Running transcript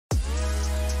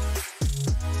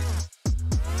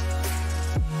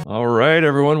All right,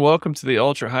 everyone. Welcome to the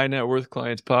Ultra High Net Worth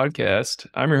Clients Podcast.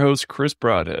 I'm your host, Chris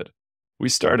Broadhead. We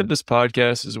started this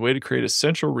podcast as a way to create a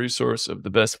central resource of the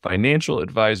best financial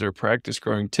advisor practice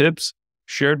growing tips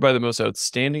shared by the most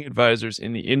outstanding advisors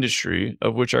in the industry,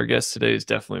 of which our guest today is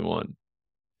definitely one.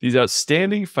 These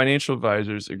outstanding financial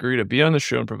advisors agree to be on the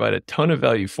show and provide a ton of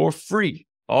value for free,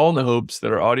 all in the hopes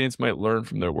that our audience might learn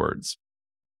from their words.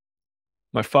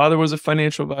 My father was a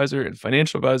financial advisor, and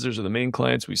financial advisors are the main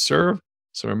clients we serve.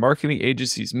 So our marketing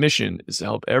agency's mission is to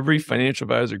help every financial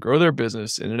advisor grow their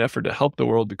business in an effort to help the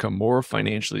world become more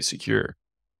financially secure.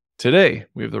 Today,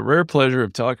 we have the rare pleasure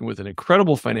of talking with an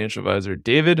incredible financial advisor,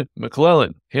 David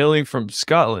McClellan, hailing from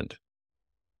Scotland.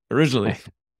 Originally,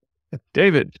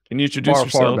 David, can you introduce Far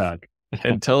yourself back.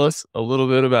 and tell us a little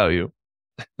bit about you?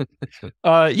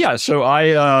 So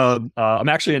I'm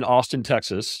actually in Austin,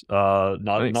 Texas, not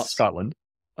Nice. Scotland.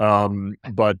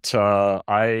 But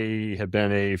I have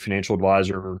been a financial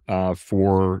advisor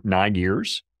for 9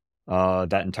 years.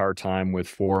 That entire time with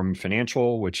Forum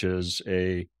Financial, which is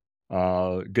a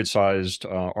good-sized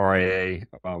RIA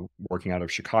working out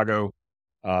of Chicago.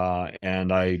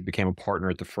 And I became a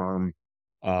partner at the firm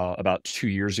about 2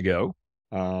 years ago.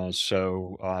 My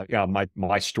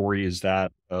story is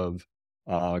that of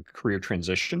career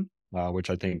transition, which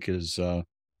I think is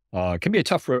can be a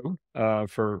tough road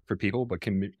for people, but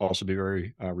also be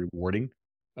very rewarding.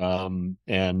 And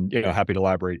happy to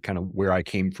elaborate kind of where I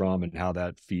came from and how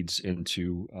that feeds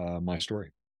into my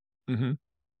story. Mm-hmm.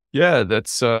 Yeah,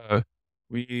 that's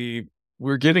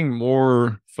we're getting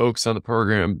more folks on the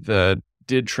program that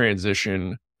did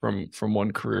transition from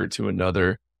one career to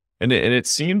another, and it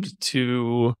seemed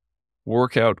to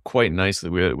work out quite nicely.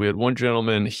 We had one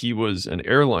gentleman, he was an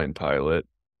airline pilot,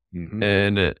 Mm-hmm.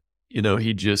 and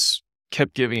he just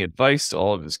kept giving advice to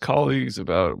all of his colleagues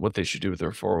about what they should do with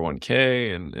their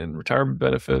 401k and retirement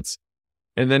benefits.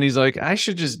 And then he's like, I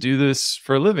should just do this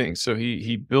for a living. So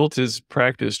he built his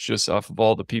practice just off of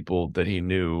all the people that he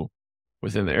knew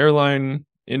within the airline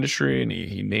industry. And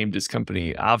he named his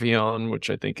company Avion, which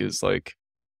I think is like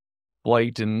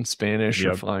flight in Spanish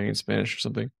or Yep. flying in Spanish or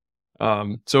something.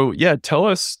 So yeah, tell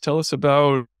us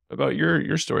about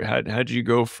your story. How'd you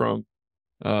go from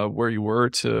where you were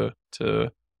to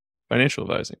financial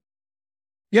advising?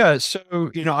 Yeah, so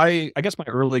I guess my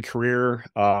early career,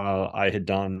 I had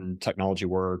done technology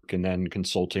work and then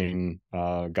consulting.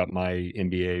 Got my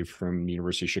MBA from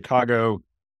University of Chicago.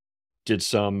 Did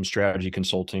some strategy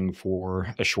consulting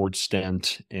for a short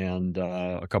stint and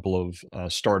a couple of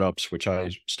startups, which I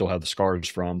still have the scars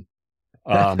from.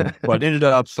 But ended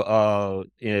up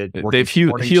working They've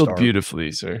for healed Morningstar.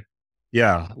 beautifully, sir.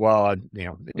 Yeah, well,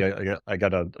 I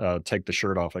gotta take the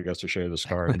shirt off, I guess, to show you the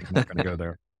scar. I'm not going to go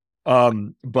there.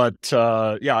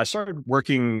 I started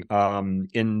working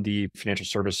in the financial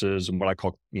services and what I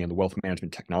call the wealth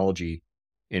management technology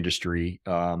industry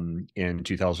in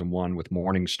 2001 with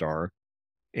Morningstar,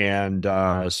 and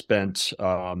spent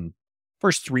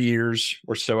first 3 years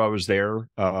or so I was there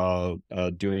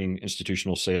doing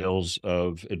institutional sales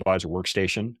of Advisor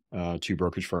Workstation to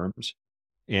brokerage firms.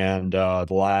 And the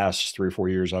last 3 or 4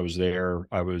 years I was there,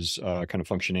 I was kind of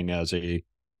functioning as a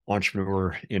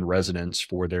entrepreneur in residence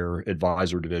for their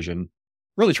advisor division,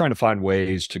 really trying to find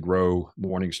ways to grow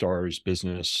Morningstar's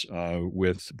business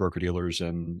with broker dealers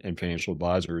and financial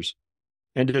advisors,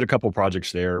 and did a couple of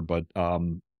projects there. But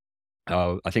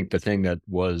I think the thing that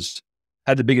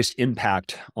had the biggest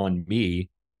impact on me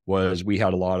was we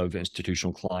had a lot of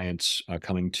institutional clients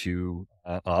coming to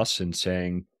us and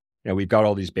saying, we've got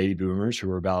all these baby boomers who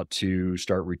are about to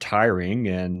start retiring,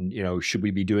 and should we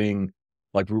be doing,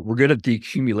 like, we're good at the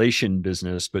accumulation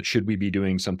business, but should we be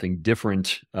doing something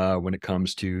different when it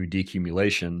comes to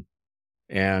decumulation?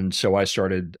 And so I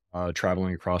started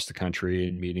traveling across the country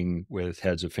and meeting with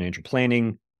heads of financial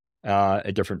planning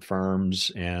at different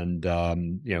firms, and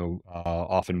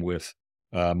often with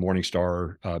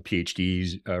Morningstar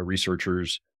PhDs,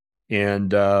 researchers,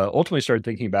 and ultimately started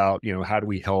thinking about how do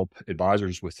we help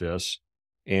advisors with this,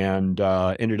 and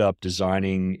ended up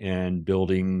designing and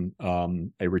building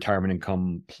a retirement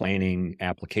income planning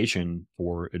application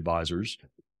for advisors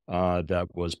that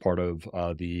was part of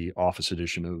the Office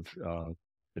edition of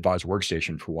Advisor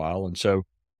Workstation for a while. And so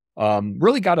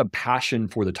really got a passion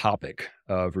for the topic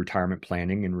of retirement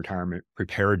planning and retirement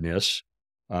preparedness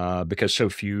because so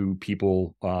few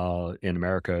people in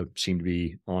America seem to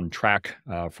be on track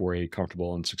for a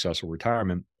comfortable and successful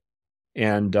retirement.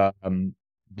 And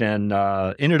then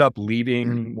ended up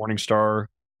leaving Morningstar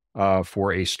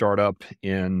for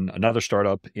another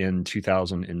startup in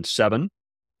 2007,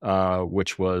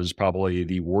 which was probably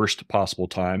the worst possible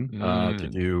time to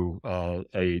do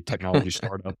a technology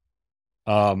startup.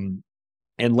 um,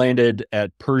 and landed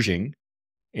at Pershing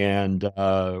and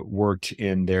worked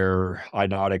in their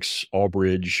Inotics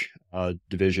Albridge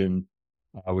division,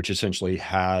 which essentially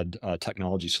had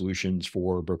technology solutions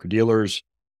for broker dealers.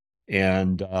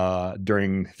 And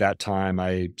during that time,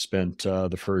 I spent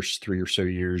the first 3 or so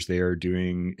years there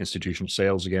doing institutional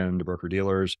sales again to broker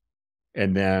dealers.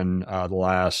 And then the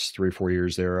last 3 or 4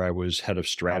 years there, I was head of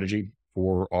strategy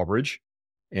for Albridge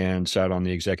and sat on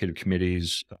the executive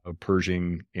committees of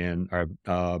Pershing and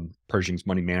Pershing's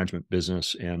money management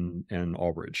business and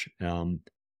Albridge. And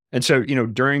so,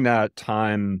 during that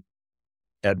time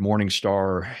at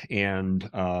Morningstar and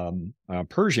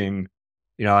Pershing,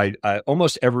 I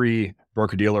almost every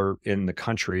broker dealer in the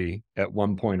country at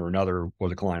one point or another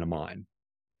was a client of mine.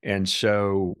 And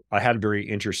so I had a very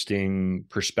interesting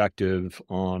perspective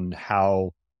on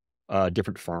how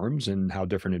different firms and how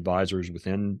different advisors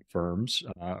within firms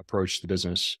approach the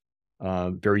business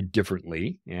very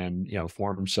differently, and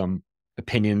form some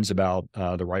opinions about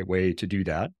the right way to do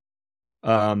that.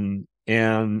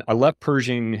 And I left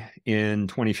Pershing in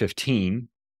 2015,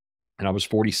 and I was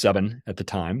 47 at the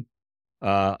time.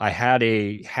 I had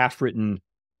a half-written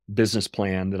business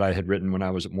plan that I had written when I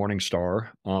was at Morningstar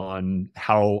on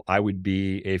how I would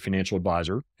be a financial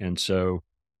advisor. And so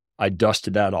I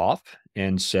dusted that off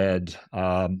and said,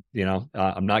 I'm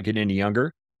not getting any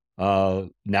younger, now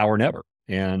or never.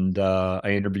 And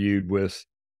I interviewed with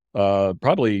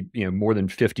probably more than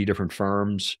 50 different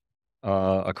firms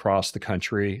across the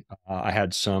country. I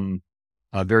had some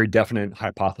very definite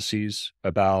hypotheses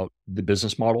about the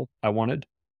business model I wanted.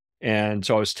 And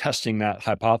so I was testing that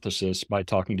hypothesis by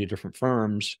talking to different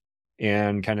firms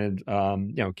and kind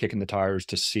of, kicking the tires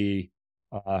to see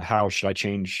how should I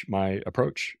change my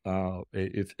approach,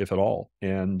 if at all.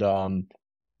 And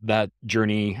that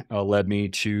journey led me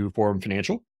to Forum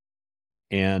Financial.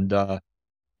 And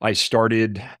I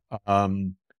started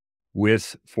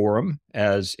with Forum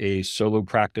as a solo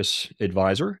practice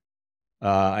advisor.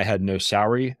 I had no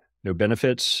salary, no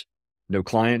benefits, no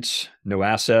clients, no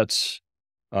assets,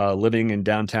 living in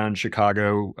downtown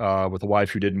Chicago with a wife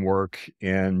who didn't work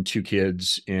and 2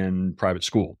 kids in private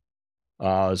school.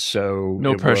 So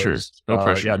No it pressure. was, No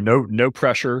pressure. no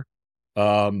pressure.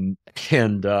 And,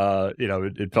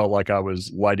 it felt like I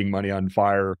was lighting money on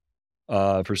fire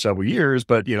for several years,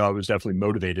 but, I was definitely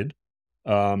motivated.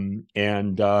 And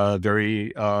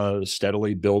very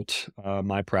steadily built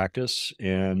my practice,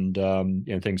 and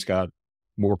things got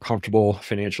more comfortable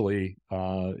financially,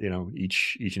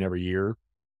 each and every year.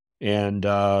 And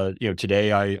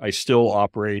today I still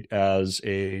operate as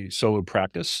a solo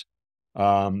practice,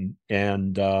 and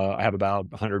I have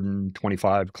about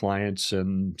 125 clients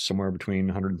and somewhere between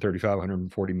 135,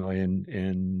 140 million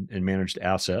in managed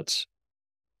assets.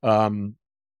 Um,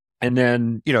 and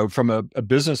then, from a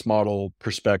business model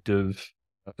perspective,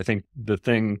 I think the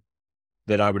thing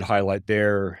that I would highlight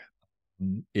there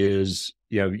is,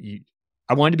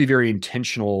 I wanted to be very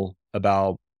intentional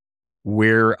about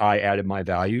where I added my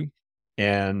value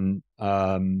and,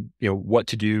 what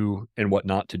to do and what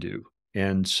not to do.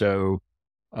 And so,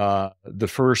 the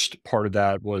first part of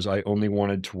that was I only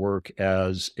wanted to work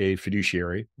as a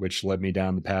fiduciary, which led me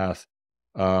down the path,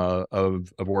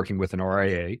 of working with an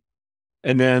RIA.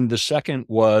 And then the second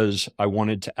was I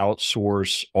wanted to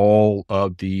outsource all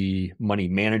of the money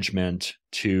management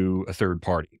to a third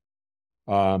party.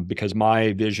 Because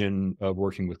my vision of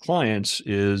working with clients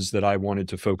is that I wanted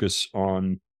to focus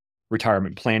on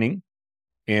retirement planning,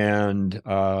 and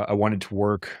I wanted to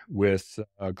work with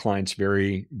clients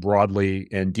very broadly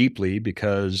and deeply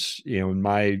because, in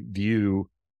my view,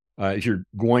 if you're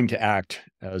going to act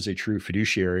as a true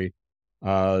fiduciary,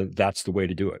 that's the way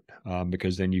to do it,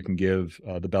 because then you can give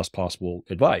the best possible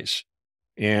advice.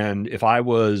 And if I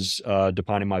was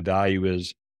defining my value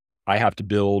as I have to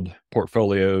build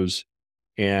portfolios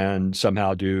and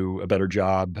somehow do a better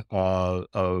job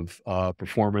of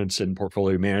performance and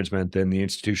portfolio management than the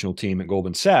institutional team at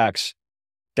Goldman Sachs,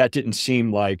 that didn't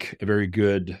seem like a very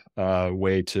good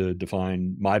way to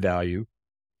define my value.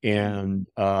 And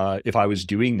if I was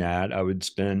doing that, I would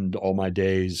spend all my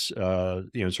days,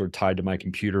 sort of tied to my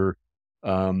computer,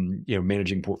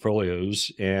 managing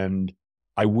portfolios, and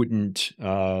I wouldn't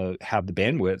have the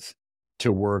bandwidth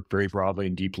to work very broadly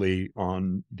and deeply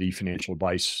on the financial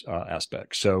advice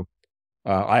aspect. So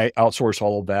I outsource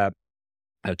all of that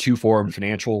to Forum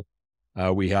Financial.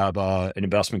 We have an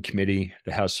investment committee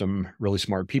that has some really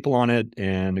smart people on it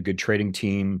and a good trading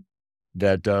team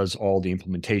that does all the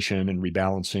implementation and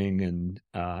rebalancing and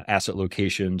asset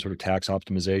location, sort of tax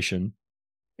optimization.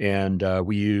 And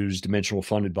we use dimensional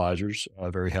fund advisors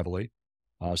very heavily.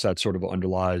 So that sort of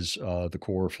underlies the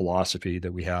core philosophy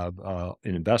that we have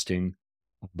in investing.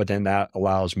 But then that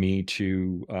allows me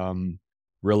to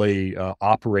really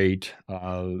operate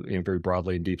very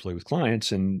broadly and deeply with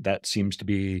clients, and that seems to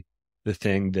be the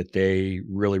thing that they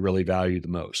really, really value the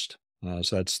most.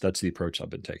 So that's the approach I've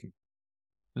been taking.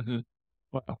 Hmm.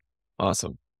 Wow.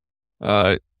 Awesome.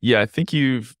 Yeah, I think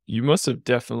you must have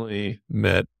definitely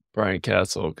met Brian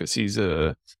Castle because he's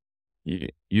a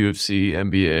UFC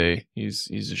MBA.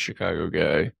 He's a Chicago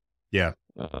guy. Yeah.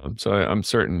 So I'm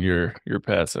certain your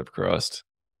paths have crossed.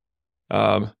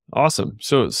 Awesome.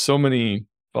 So many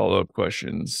follow-up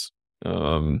questions.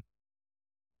 Um,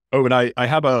 Oh, and I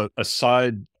have a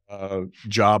side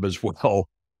job as well.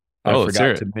 I let's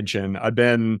hear forgot it. to mention. I've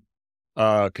been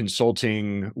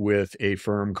consulting with a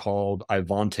firm called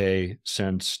Ivante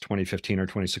since 2015 or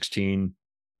 2016.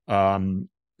 Um,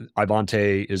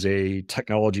 Ivante is a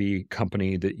technology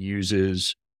company that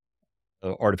uses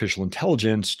artificial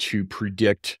intelligence to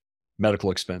predict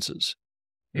medical expenses.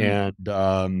 Mm,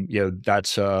 And,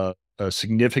 that's a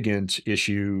significant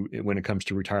issue when it comes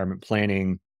to retirement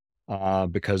planning,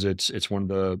 because it's one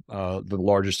of the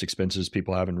largest expenses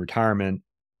people have in retirement.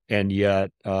 And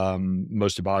yet,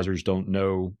 most advisors don't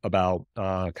know about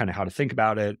kind of how to think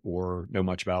about it or know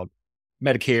much about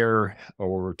Medicare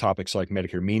or topics like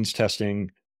Medicare means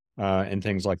testing and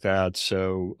things like that.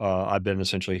 So I've been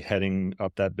essentially heading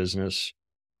up that business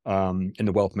in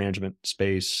the wealth management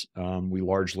space. We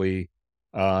largely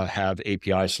have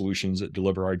API solutions that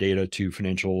deliver our data to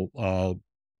financial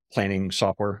planning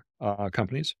software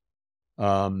companies,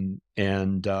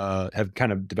 and have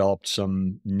kind of developed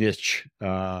some niche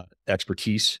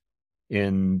expertise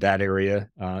in that area,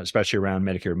 especially around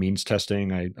Medicare means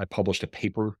testing. I published a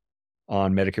paper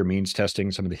on Medicare means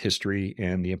testing, some of the history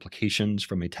and the implications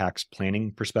from a tax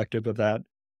planning perspective of that,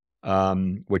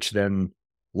 which then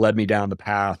led me down the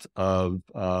path of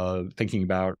thinking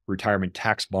about retirement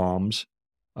tax bombs,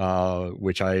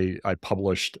 which I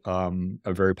published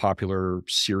a very popular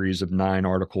series of 9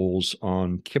 articles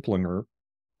on Kiplinger,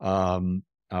 um,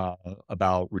 uh,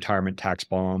 about retirement tax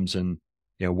bombs and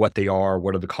what they are,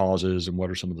 what are the causes, and what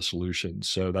are some of the solutions.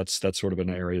 So that's sort of an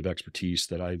area of expertise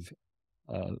that I've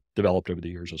developed over the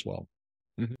years as well.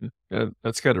 mhm.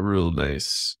 That's got a real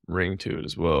nice ring to it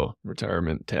as well.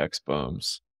 Retirement tax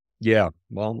bombs. Yeah,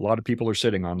 well, a lot of people are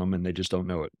sitting on them and they just don't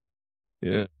know it.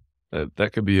 Yeah,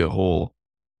 that could be a whole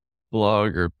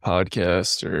blog or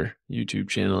podcast or YouTube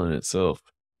channel in itself.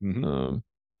 Hmm. Um,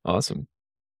 awesome.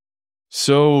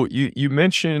 So you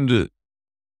mentioned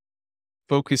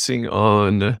focusing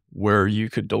on where you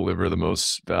could deliver the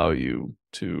most value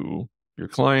to your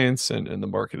clients and the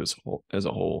market as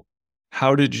a whole.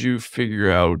 How did you figure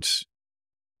out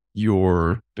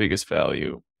your biggest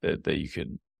value that you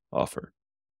could offer?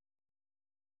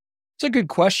 It's a good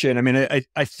question. I mean,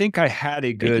 I think I had a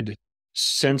Thank you. good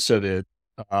sense of it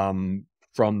um,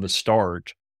 from the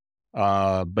start,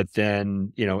 but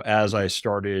then as I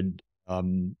started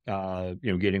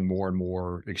getting more and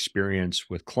more experience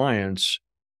with clients,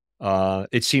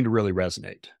 it seemed to really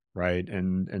resonate, right?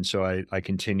 And so I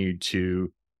continued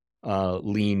to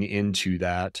lean into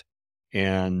that,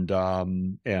 and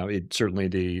it certainly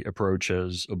the approach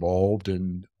has evolved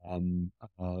and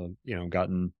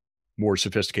gotten more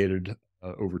sophisticated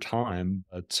over time.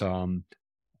 But a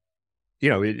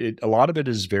lot of it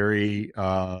is very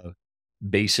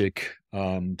basic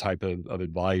type of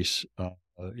advice.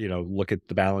 Look at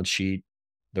the balance sheet.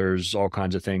 There's all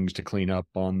kinds of things to clean up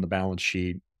on the balance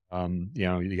sheet.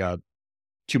 You got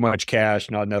too much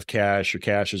cash, not enough cash. Your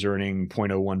cash is earning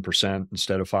 0.01%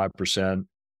 instead of 5%.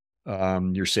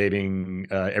 You're saving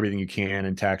everything you can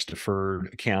in tax deferred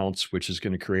accounts, which is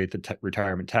going to create the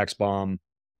retirement tax bomb.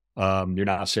 You're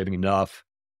not saving enough.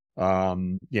 How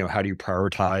do you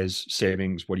prioritize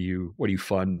savings? What do you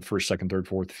fund first, second, third,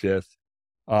 fourth, fifth?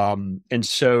 And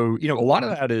so, a lot of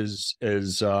that is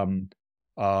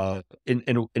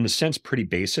in a sense pretty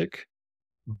basic.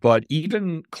 But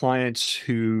even clients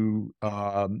who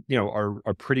are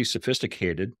pretty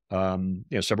sophisticated,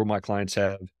 several of my clients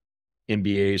have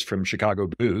MBAs from Chicago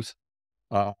Booth,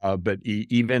 but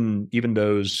even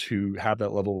those who have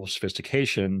that level of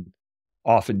sophistication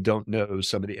often don't know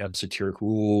some of the esoteric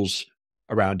rules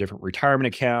around different retirement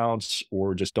accounts,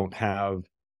 or just don't have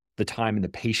the time and the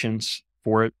patience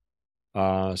for it.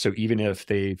 So even if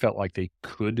they felt like they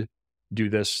could do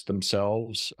this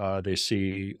themselves, they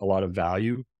see a lot of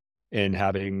value in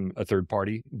having a third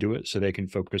party do it so they can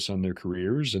focus on their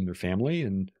careers and their family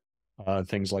and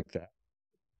things like that.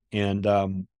 And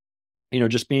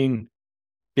just being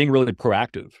really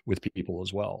proactive with people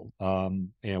as well. One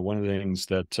of the things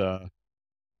that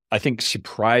I think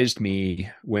surprised me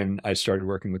when I started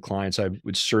working with clients. I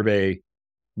would survey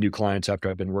new clients after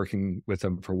I've been working with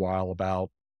them for a while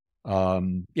about, how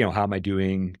am I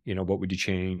doing? What would you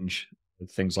change?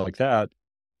 Things like that.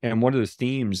 And one of the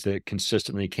themes that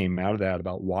consistently came out of that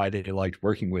about why they liked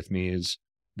working with me is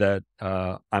that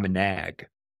I'm a nag.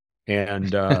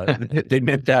 And they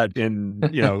meant that in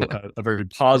a very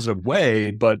positive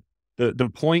way. But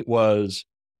the point was,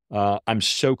 I'm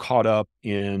so caught up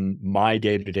in my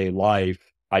day to day life,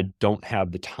 I don't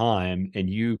have the time, and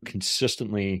you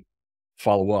consistently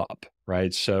follow up,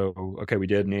 right? So, okay, we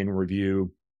did an annual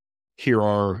review. Here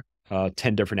are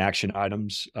 10 different action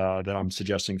items that I'm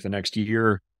suggesting for the next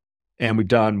year. And we've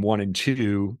done one and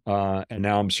two. And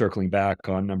now I'm circling back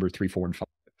on number three, four, and five,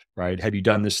 right? Have you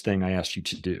done this thing I asked you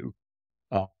to do?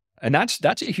 Uh, and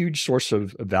that's a huge source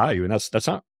of value. And that's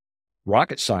not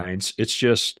rocket science. It's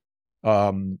just,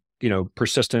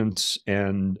 persistence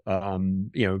and,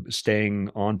 staying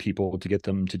on people to get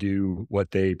them to do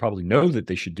what they probably know that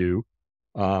they should do,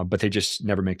 but they just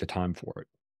never make the time for it.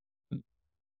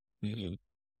 Mhm.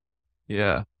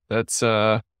 Yeah, that's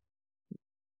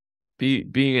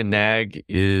being a nag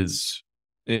is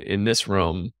in this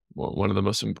realm one of the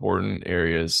most important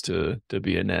areas to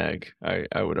be a nag.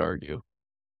 I would argue.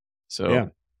 So Yeah.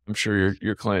 I'm sure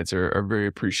your clients are very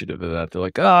appreciative of that. They're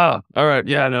like, ah, all right,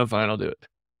 yeah, no, fine, I'll do it.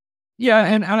 Yeah.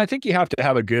 And I think you have to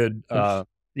have a good,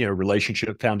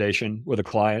 relationship foundation with a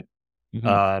client.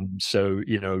 Mhm. So,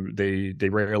 they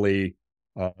rarely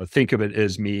think of it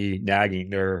as me nagging.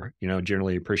 They're,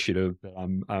 generally appreciative that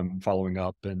I'm following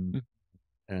up and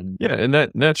Yeah, and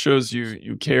that shows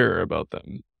you care about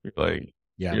them.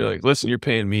 yeah. You're like, listen, you're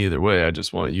paying me either way. I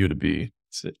just want you to be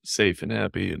safe and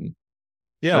happy and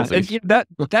Yeah, healthy. and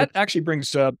that actually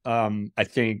brings up, I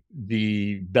think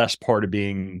the best part of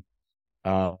being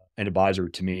an advisor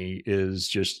to me is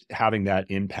just having that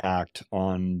impact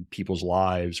on people's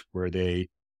lives where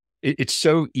it's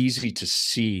so easy to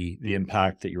see the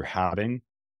impact that you're having,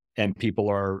 and people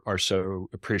are so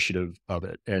appreciative of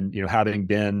it. And having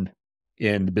been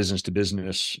in the business to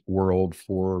business world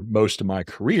for most of my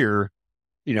career,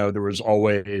 there was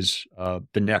always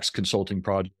the next consulting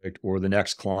project or the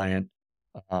next client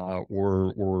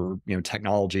or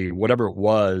technology, whatever it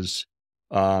was.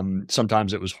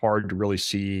 Sometimes it was hard to really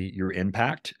see your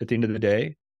impact at the end of the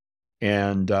day,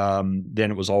 and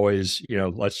then it was always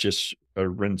let's just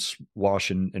rinse, wash,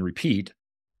 and repeat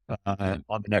Mhm,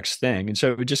 on the next thing, and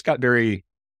so it just got very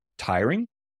tiring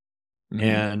mhm.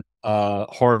 and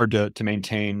hard to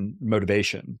maintain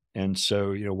motivation. And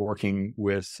so working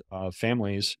with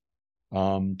families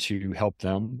to help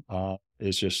them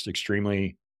is just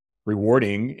extremely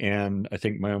rewarding. And I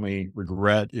think my only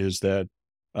regret is that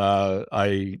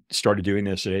I started doing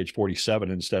this at age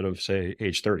 47 instead of, say,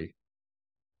 age 30.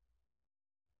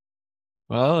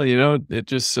 Well, it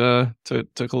just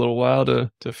took a little while to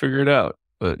figure it out,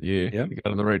 but Yeah. you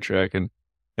got on the right track, and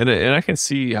I can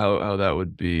see how that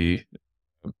would be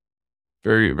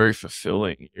very very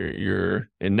fulfilling. You're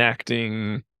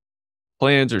enacting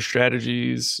plans or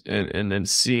strategies and then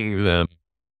seeing them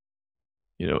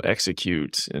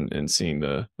execute and seeing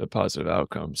the positive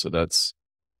outcome. So that's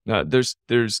not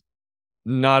there's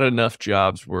not enough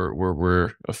jobs where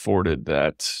we're afforded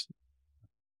that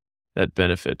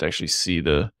benefit to actually see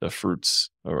the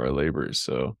fruits of our labors.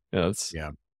 So yeah,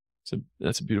 Yeah.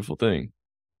 that's a beautiful thing.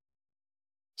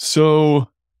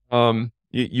 So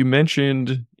you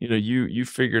mentioned you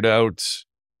figured out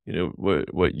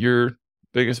what your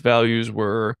biggest values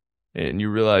were, and you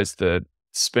realized that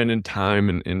spending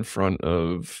time in front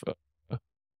of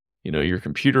your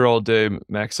computer all day,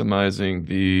 maximizing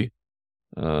the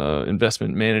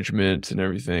investment management and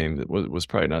everything that was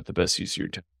probably not the best use of your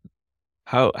time.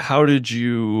 How did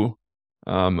you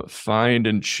find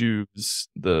and choose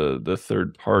the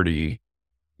third party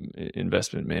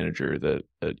investment manager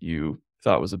that you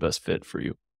thought was the best fit for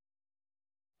you?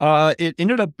 It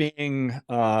ended up being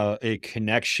a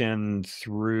connection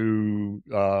through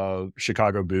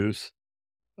Chicago Booth.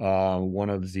 One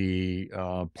of the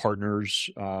partners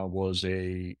was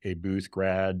a Booth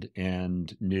grad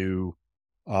and knew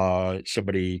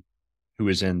somebody who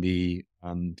was in the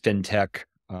fintech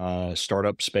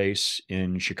startup space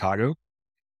in Chicago.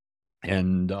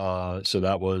 And so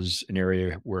that was an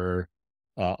area where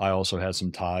I also had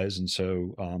some ties. And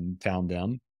so found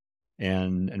them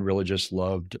and really just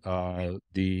loved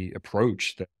the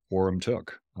approach that Forum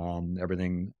took,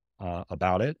 everything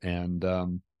about it.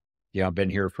 And yeah, I've been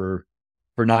here for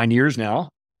 9 years now,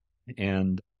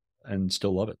 and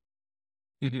still love it.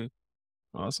 Mhm.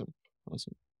 Awesome,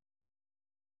 awesome.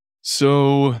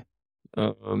 So,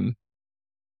 um,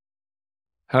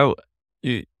 how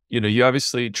you you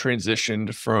obviously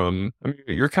transitioned from, I mean,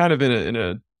 you're kind of in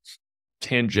a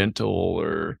tangential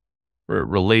or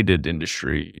related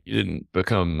industry. You didn't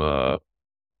become,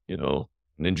 you know,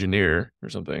 an engineer or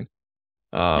something.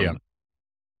 Yeah. Um,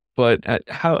 but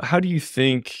how do you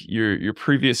think your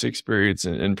previous experience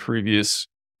and previous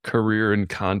career and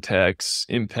contacts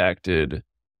impacted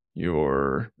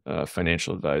your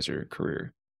financial advisor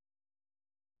career?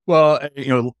 Well,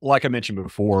 like I mentioned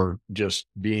before, just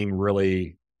being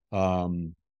really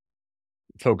um,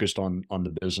 focused on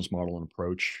the business model and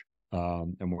approach,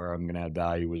 and where I'm going to add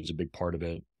value is a big part of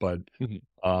it. But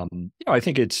Mhm. I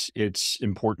think it's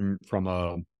important from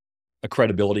a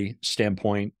credibility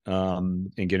standpoint,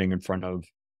 and getting in front of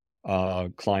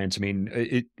clients. I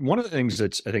mean, one of the things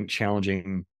that's I think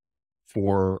challenging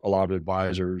for a lot of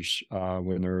advisors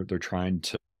when they're trying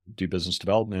to do business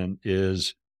development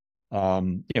is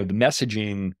the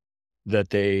messaging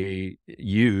that they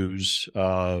use,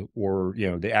 or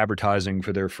the advertising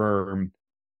for their firm.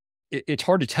 It's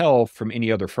hard to tell from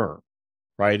any other firm,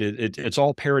 right? It's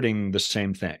all parroting the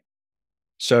same thing.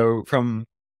 So from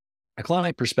a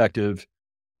client perspective,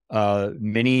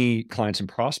 many clients and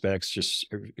prospects just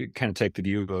kind of take the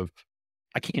view of,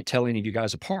 I can't tell any of you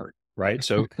guys apart, right?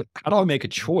 So how do I make a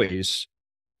choice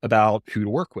about who to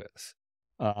work with?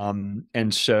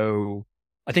 And so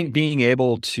I think being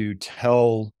able to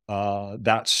tell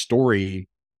that story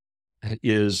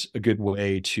is a good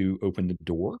way to open the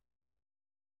door.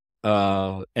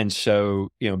 And so,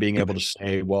 being able to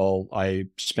say, well, I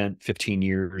spent 15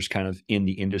 years kind of in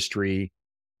the industry,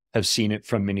 have seen it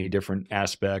from many different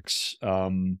aspects.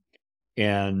 So I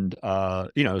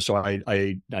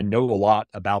know a lot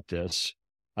about this.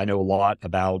 I know a lot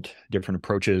about different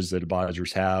approaches that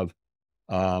advisors have.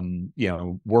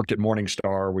 Worked at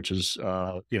Morningstar, which is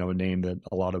a name that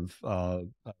a lot of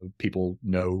people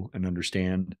know and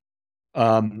understand.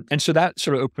 And so that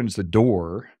sort of opens the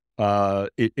door.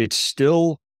 It's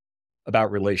still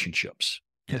about relationships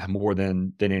more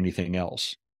than anything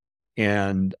else.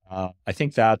 And I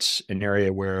think that's an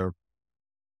area where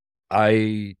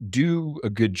I do a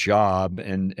good job,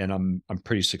 and I'm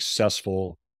pretty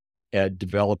successful at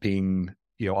developing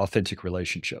authentic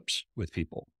relationships with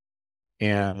people.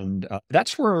 And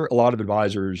that's where a lot of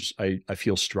advisors I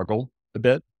feel struggle a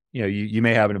bit. You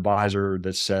may have an advisor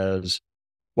that says,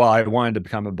 well, I wanted to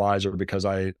become an advisor because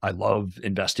I love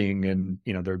investing, and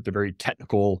they're very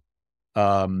technical.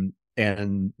 And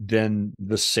then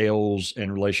the sales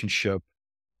and relationship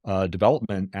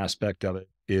development aspect of it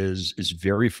is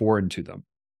very foreign to them.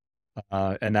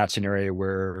 And that's an area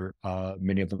where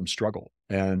many of them struggle.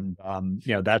 And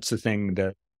that's the thing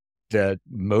that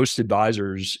most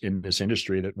advisors in this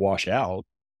industry that wash out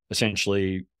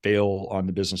essentially fail on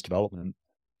the business development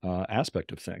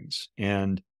aspect of things.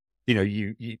 And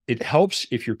it helps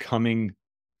if you're coming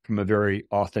from a very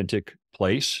authentic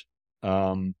place.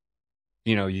 Um,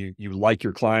 you like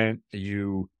your client,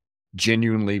 you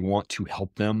genuinely want to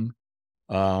help them,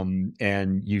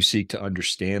 and you seek to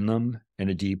understand them in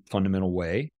a deep, fundamental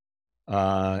way.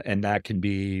 And that can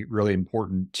be really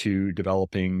important to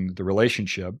developing the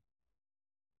relationship.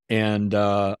 And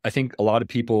I think a lot of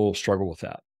people struggle with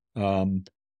that. And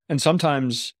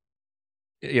sometimes,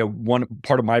 one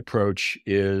part of my approach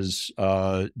is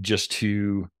just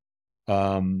to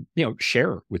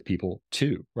share with people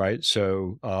too, right?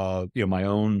 So, my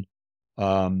own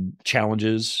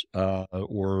challenges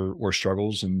or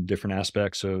struggles in different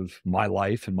aspects of my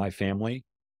life and my family.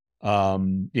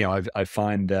 I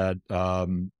find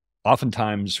that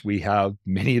oftentimes we have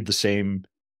many of the same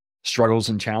struggles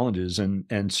and challenges,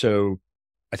 and so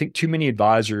I think too many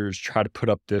advisors try to put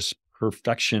up this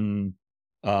perfection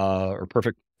or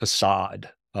perfect facade.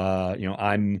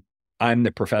 I'm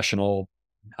the professional.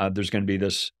 There's going to be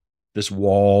this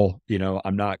wall.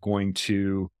 I'm not going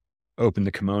to open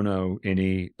the kimono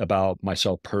any about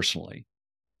myself personally,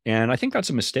 and I think that's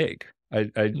a mistake. I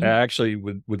Mhm. actually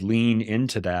would lean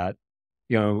into that.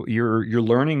 You're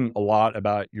learning a lot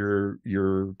about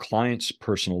your clients'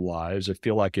 personal lives. I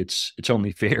feel like it's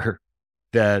only fair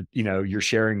that you're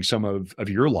sharing some of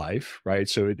your life, right?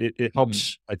 So it Mhm.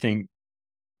 helps, I think,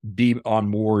 be on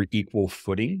more equal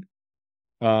footing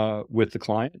with the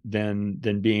client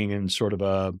than being in sort of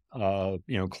a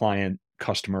client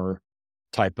customer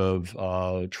type of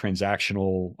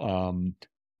transactional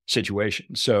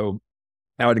situation. So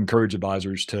I would encourage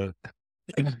advisors to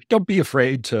don't be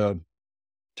afraid to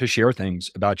share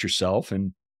things about yourself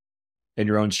and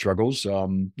your own struggles.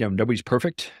 Nobody's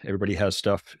perfect. Everybody has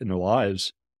stuff in their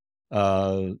lives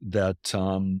that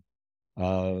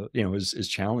is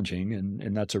challenging,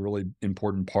 and that's a really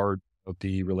important part of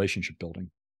the relationship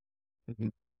building.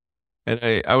 Mhm.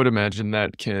 And I would imagine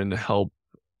that can help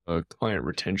client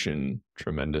retention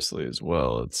tremendously as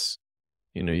well. It's,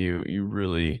 you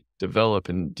really develop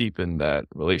and deepen that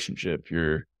relationship.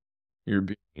 You're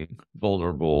being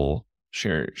vulnerable,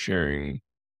 sharing,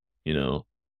 you know,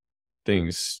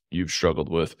 things you've struggled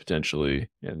with potentially,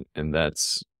 and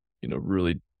that's,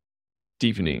 really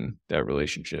deepening that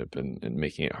relationship and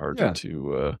making it harder Yeah.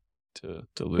 to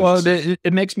Well, lose.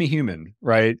 it makes me human,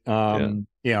 right? Yeah.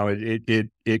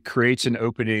 It creates an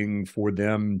opening for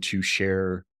them to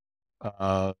share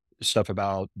uh, stuff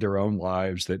about their own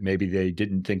lives that maybe they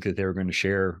didn't think that they were going to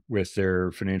share with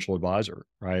their financial advisor,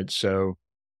 right? So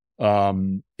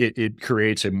it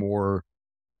creates a more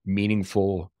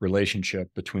meaningful relationship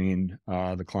between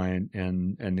the client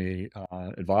and the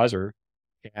advisor,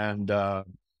 and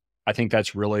I think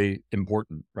that's really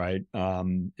important, right?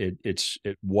 It's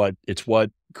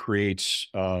what creates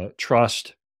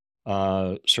trust,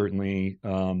 certainly,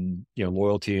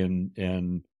 loyalty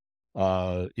and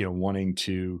wanting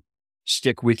to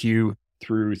stick with you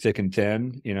through thick and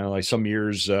thin. Like some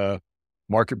years,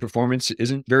 market performance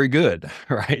isn't very good,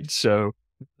 right? So,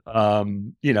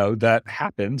 that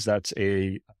happens. That's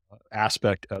a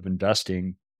aspect of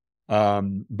investing.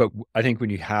 But I think when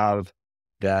you have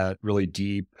that really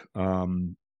deep,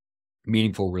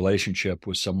 meaningful relationship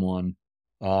with someone,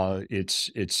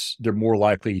 it's they're more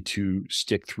likely to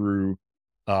stick through,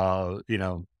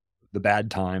 the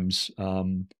bad times,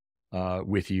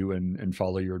 with you and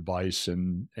follow your advice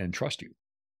and trust you.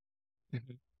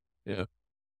 Mhm. Yeah.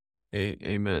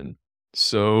 Amen.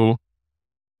 So,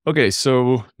 okay,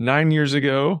 so 9 years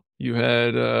ago, you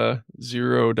had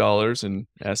 $0 in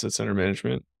assets under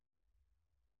management.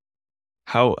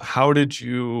 How did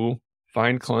you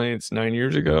find clients 9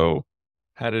 years ago?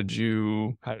 How do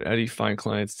you find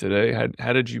clients today?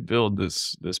 How did you build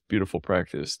this beautiful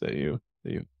practice that you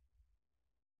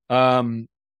Um,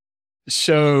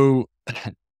 so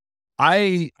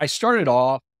I started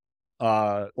off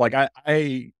like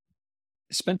I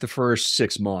spent the first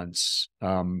 6 months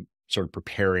sort of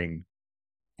preparing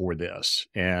for this,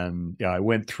 and yeah, I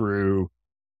went through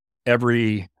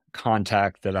every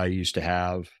contact that I used to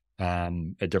have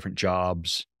at different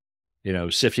jobs,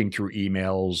 sifting through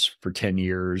emails for 10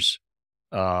 years,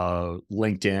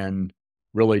 LinkedIn,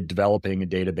 really developing a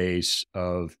database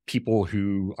of people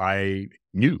who I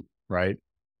knew, right?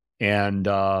 And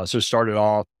so started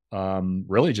off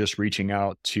really just reaching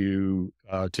out to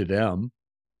them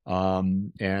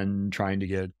and trying to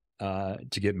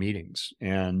get meetings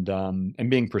and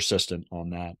being persistent on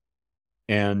that.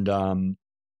 And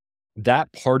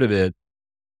that part of it,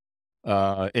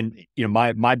 and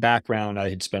my background, I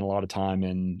had spent a lot of time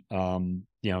in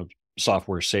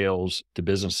software sales to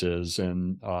businesses,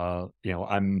 and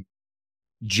I'm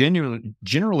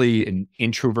generally an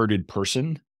introverted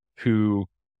person who,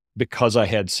 because I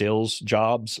had sales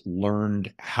jobs,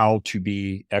 learned how to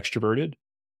be extroverted.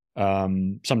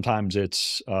 Sometimes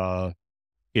it's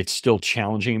still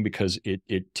challenging because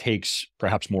it takes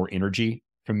perhaps more energy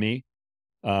from me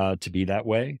to be that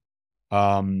way.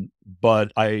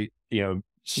 But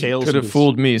sales could have was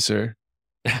fooled me, sir.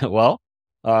 well,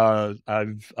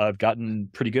 I've gotten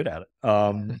pretty good at it.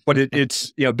 But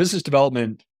it's business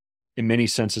development in many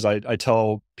senses. I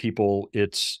tell people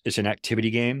it's an activity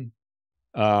game,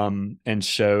 and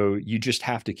so you just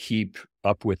have to keep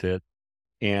up with it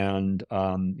and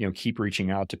keep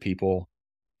reaching out to people,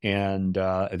 and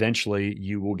eventually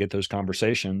you will get those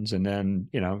conversations, and then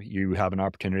you have an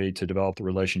opportunity to develop the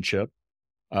relationship,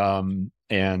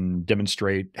 and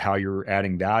demonstrate how you're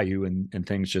adding value, and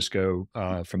things just go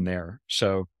from there.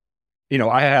 So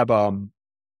I have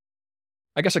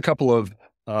I guess a couple of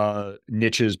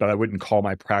niches, but I wouldn't call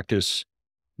my practice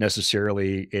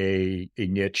necessarily a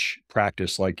niche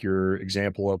practice like your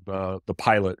example of the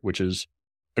pilot, which is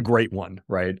a great one,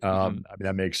 right? Mhm. I mean,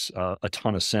 that makes a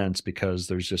ton of sense because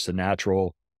there's just a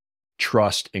natural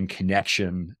trust and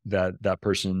connection that that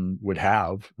person would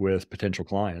have with potential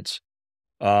clients.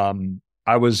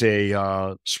 I was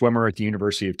a swimmer at the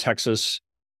University of Texas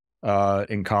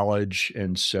in college,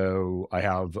 and so I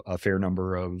have a fair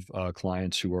number of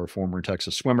clients who are former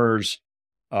Texas swimmers.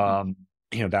 Mhm.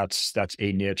 Um, that's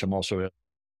a niche. I'm also a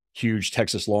huge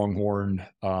Texas Longhorn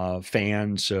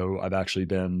fan, so I've actually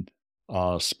been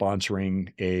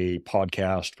sponsoring a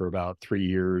podcast for about 3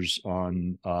 years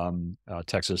on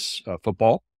Texas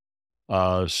football.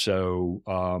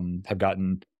 Have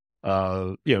gotten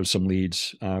some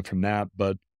leads from that,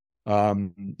 but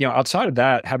outside of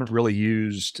that, haven't really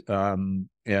used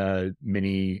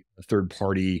many third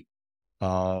party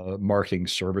marketing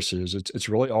services. It's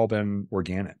really all been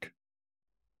organic.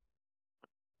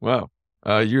 Wow.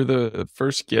 You're the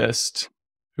first guest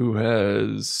who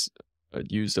has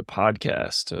used a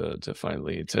podcast to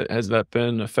finally. Has that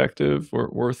been effective or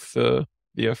worth the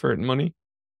effort and money?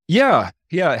 Yeah,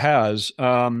 it has.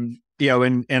 And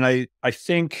I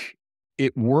think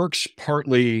it works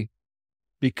partly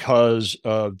because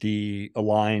of the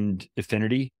aligned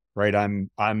affinity, right?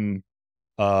 I'm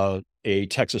a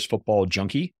Texas football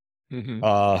junkie. Hmm.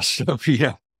 So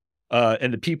yeah.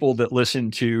 And the people that listen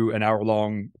to an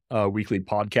hour-long weekly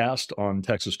podcast on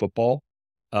Texas football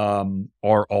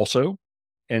are also.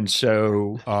 And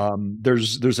so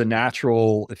there's a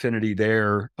natural affinity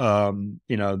there,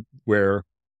 where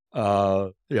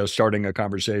starting a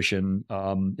conversation,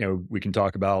 we can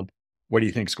talk about what do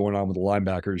you think's going on with the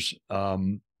linebackers,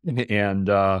 and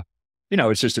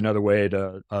it's just another way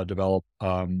to develop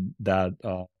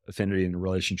that affinity in the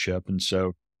relationship. And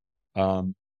so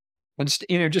um, and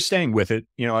just staying with it,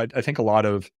 I think a lot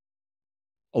of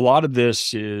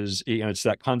this is, it's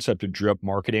that concept of drip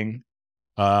marketing.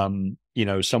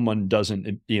 Someone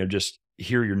doesn't, just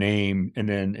hear your name and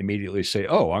then immediately say,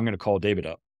 "Oh, I'm going to call David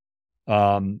up."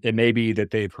 It may be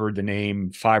that they've heard the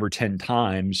name 5 or 10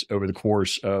 times over the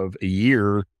course of a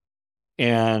year.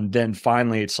 And then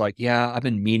finally it's like, yeah, I've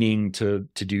been meaning to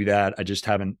do that. I just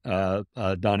haven't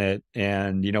done it.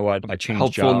 And you know what? I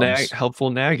changed jobs. Helpful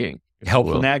nagging, if you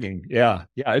Helpful will. nagging. Yeah.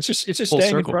 Yeah. It's just Full staying in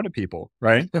circle. front of people.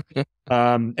 Right.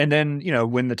 And then,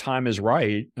 when the time is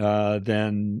right,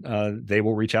 then they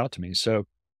will reach out to me. So,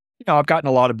 I've gotten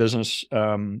a lot of business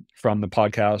from the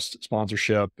podcast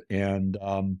sponsorship, and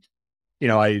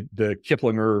the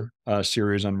Kiplinger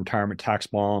series on retirement tax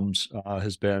bombs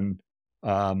has been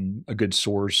a good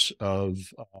source of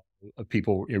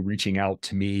people reaching out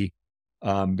to me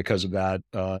because of that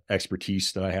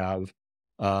expertise that I have.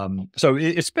 So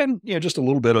it's been just a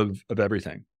little bit of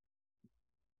everything.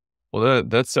 Well,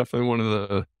 that's definitely one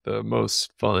of the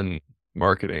most fun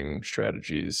marketing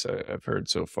strategies I've heard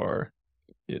so far.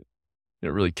 It it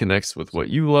really connects with what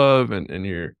you love, and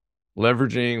you're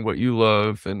leveraging what you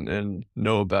love and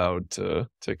know about to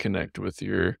connect with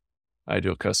your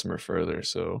ideal customer further.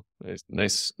 So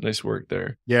nice work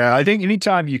there. Yeah, I think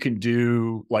anytime you can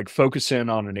do like focus in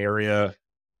on an area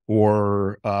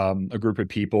or a group of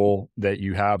people that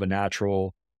you have a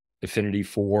natural affinity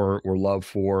for or love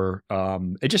for,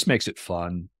 it just makes it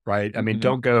fun, right? I mean,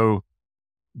 Mhm.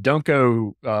 don't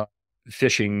go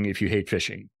fishing if you hate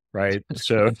fishing, right?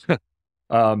 So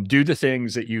do the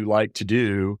things that you like to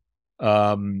do,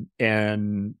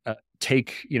 and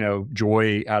take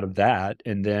joy out of that,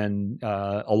 and then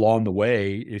along the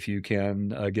way, if you can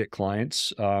get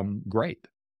clients, great.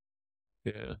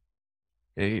 Yeah.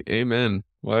 Amen.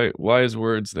 Wise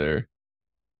words there.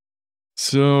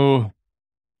 So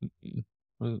mm,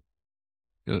 well,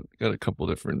 got a couple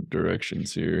different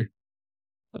directions here.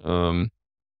 Um,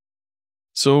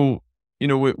 so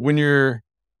when you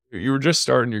were just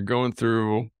starting, you're going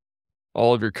through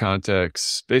all of your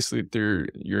contacts basically through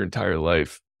your entire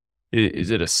life.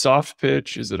 Is it a soft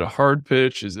pitch? Is it a hard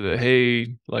pitch? Is it a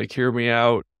hey, like hear me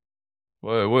out?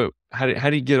 What? How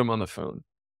do you get them on the phone?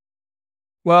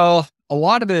 Well, a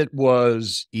lot of it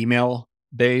was email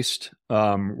based,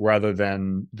 rather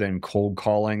than cold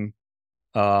calling.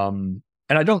 And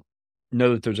I don't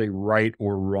know that there's a right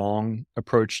or wrong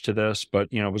approach to this, but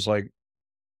it was like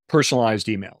personalized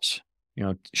emails,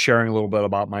 sharing a little bit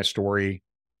about my story,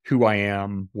 who I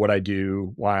am, what I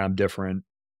do, why I'm different.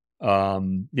 Let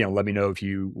me know if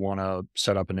you want to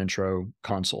set up an intro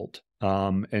consult.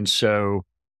 And so,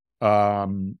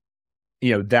 um,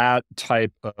 that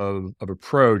type of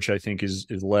approach, I think is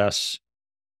less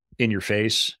in your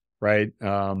face, right?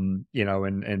 And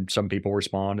some people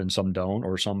respond and some don't,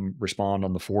 or some respond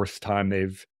on the fourth time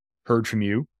they've heard from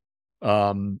you.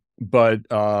 But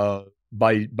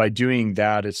by doing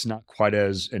that, it's not quite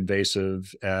as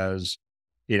invasive as,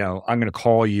 I'm going to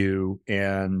call you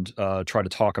and try to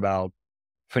talk about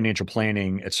financial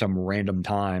planning at some random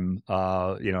time,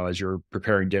 as you're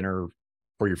preparing dinner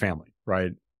for your family,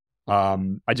 right?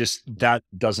 I just that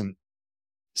doesn't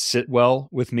sit well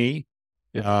with me.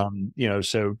 Yeah.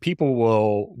 So people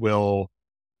will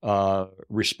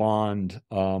respond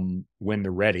when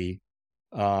they're ready.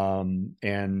 And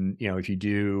if you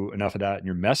do enough of that and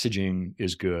your messaging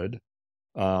is good,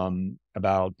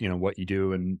 about what you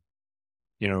do and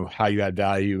how you add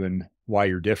value and why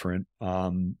you're different,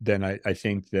 then I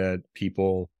think that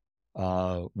people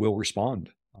will respond.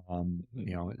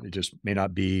 Mhm. It just may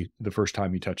not be the first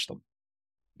time you touch them.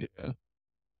 Yeah.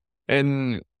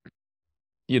 And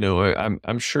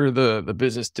I'm sure the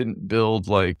business didn't build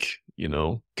like,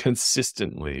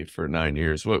 consistently for 9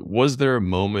 years. What was there a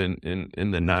moment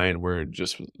in the 9 where it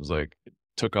just was like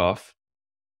took off?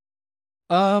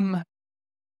 Um,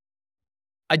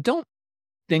 I don't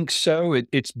think so.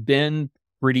 It's been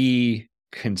pretty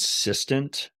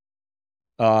consistent.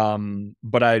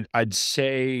 But I'd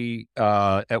say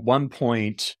at one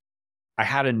point I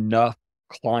had enough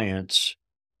clients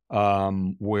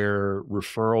where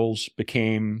referrals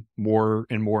became more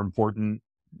and more important.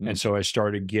 And Mm. so I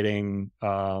started getting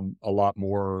a lot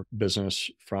more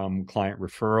business from client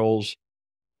referrals.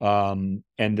 And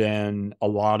then a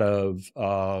lot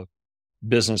of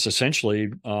business essentially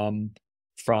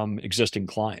from existing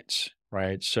clients,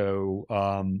 right? So,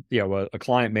 a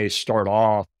client may start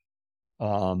off,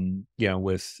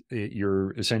 with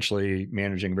you're essentially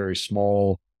managing a very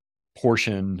small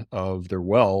portion of their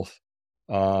wealth.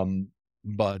 Um,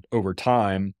 but over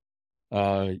time,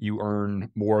 you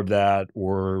earn more of that,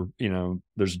 or,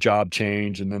 there's a job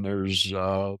change and then there's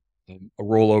a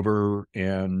rollover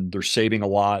and they're saving a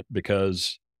lot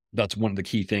because that's one of the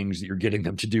key things that you're getting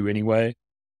them to do anyway.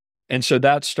 And so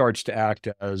that starts to act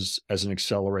as an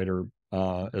accelerator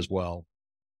as well.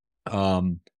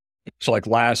 Um, so like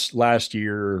last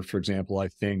year, for example, I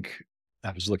think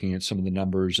I was looking at some of the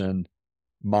numbers and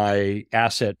my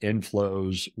asset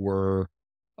inflows were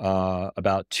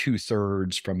about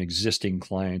 2/3 from existing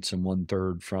clients and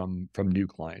 1/3 from new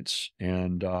clients,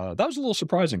 and that was a little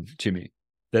surprising to me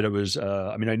that it was.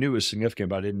 I mean, I knew it was significant,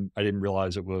 but I didn't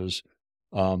realize it was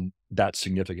that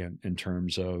significant in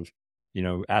terms of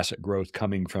asset growth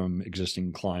coming from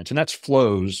existing clients, and that's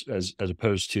flows as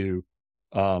opposed to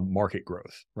market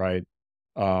growth, right?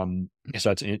 So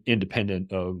that's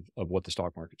independent of what the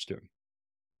stock market's doing.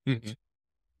 Mhm.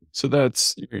 So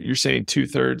that's you're saying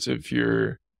 2/3 of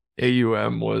your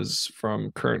AUM was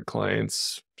from current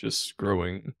clients just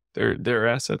growing their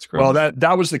assets Well, growing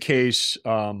that was the case,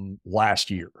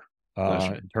 last year, last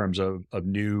year. in terms of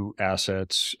new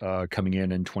assets, coming in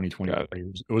Got 2023.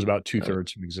 it. It was about Got it.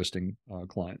 2/3 from existing,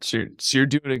 clients. So you're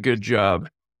doing a good job,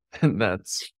 and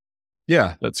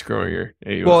Yeah. that's growing your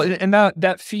Well, AUM. and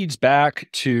that feeds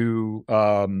back to,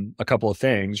 a couple of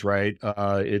things, right?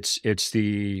 It's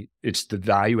the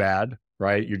value add,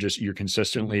 right? You're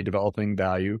consistently Mhm. developing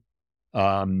value.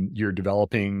 You're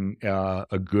developing,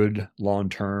 a good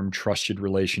long-term trusted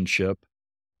relationship.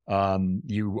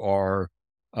 You are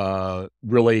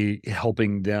really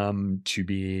helping them to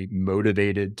be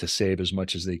motivated to save as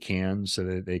much as they can so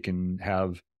that they can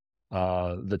have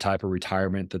the type of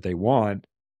retirement that they want.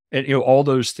 And all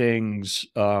those things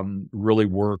really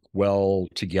work well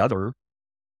together.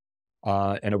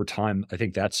 And over time, I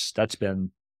think that's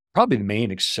been probably the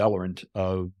main accelerant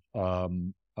of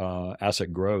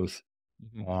asset growth,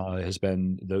 Mhm. has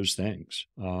been those things.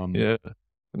 Yeah,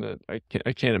 and that I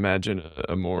can't imagine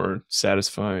a more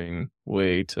satisfying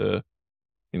way to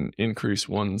increase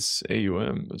one's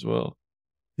AUM as well.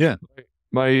 Yeah.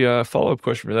 My follow-up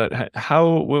question for that: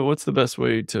 what's the best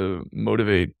way to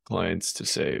motivate clients to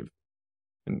save,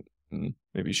 and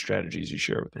maybe strategies you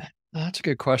share with them? That's a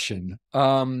good question.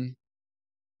 Part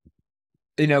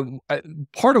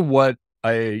of what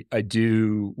I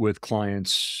do with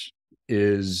clients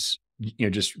is,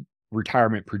 just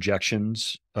retirement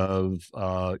projections of,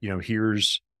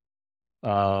 here's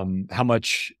how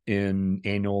much in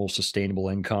annual sustainable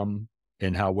income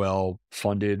and how well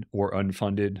funded or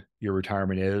unfunded your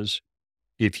retirement is.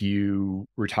 If you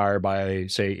retire by,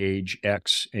 say, age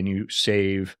X and you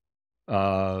save,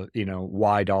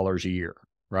 Y dollars a year,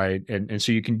 right? And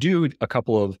so you can do a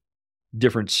couple of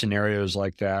different scenarios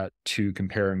like that to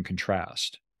compare and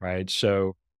contrast, right?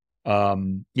 So,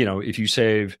 if you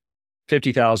save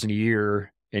 50,000 a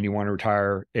year and you want to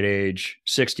retire at age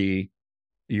 60,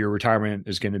 your retirement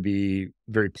is going to be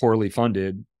very poorly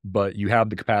funded, but you have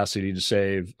the capacity to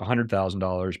save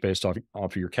 $100,000 based off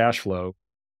of your cash flow.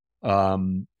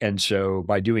 And so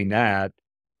by doing that,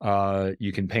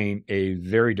 you can paint a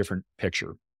very different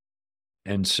picture.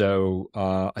 And so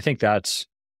I think that's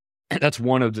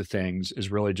one of the things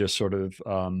is really just sort of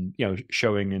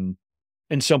showing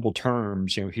in simple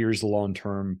terms, here's the long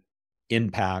term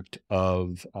impact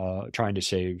of trying to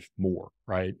save more,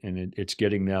 right? And it's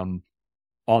getting them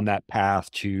on that path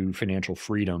to financial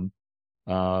freedom,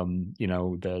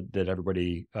 that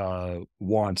everybody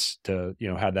wants to,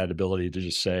 have that ability to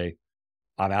just say,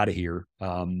 I'm out of here.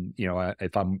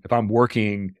 If I'm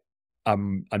working,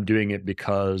 I'm doing it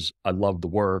because I love the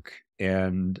work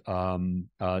and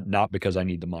not because I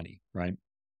need the money, right?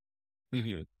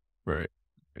 Mhm. Right.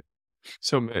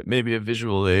 So maybe a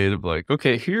visual aid of like,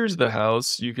 okay, here's the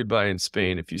house you could buy in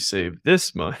Spain if you save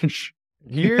this much.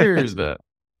 Here's the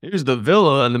here's the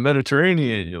villa in the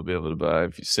Mediterranean you'll be able to buy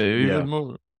if you save Yeah, even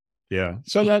more. yeah.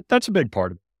 So that's a big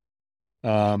part of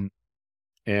it.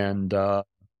 And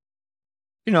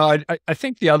I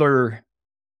think the other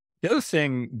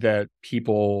thing that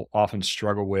people often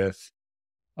struggle with,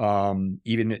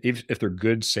 even if they're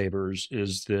good savers,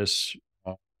 is this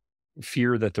uh,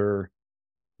 fear that they're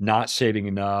not saving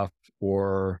enough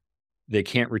or they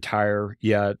can't retire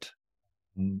yet.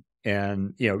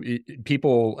 And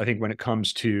people, I think when it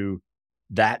comes to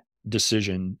that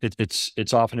decision,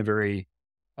 it's often a very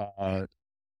uh,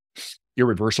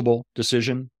 irreversible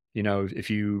decision. If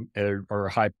you are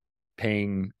a high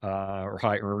paying or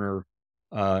high earner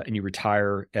and you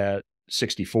retire at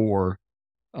 64,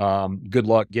 good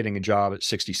luck getting a job at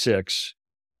 66.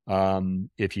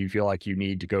 If you feel like you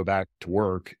need to go back to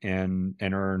work and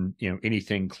earn,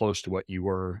 anything close to what you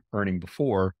were earning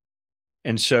before.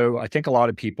 And so I think a lot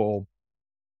of people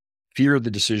fear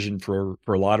the decision for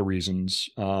a lot of reasons,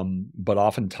 but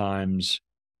oftentimes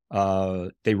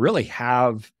they really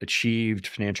have achieved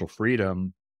financial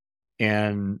freedom,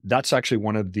 and that's actually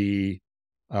one of the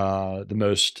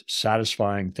most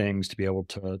satisfying things to be able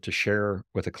to share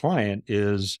with a client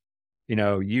is,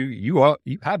 you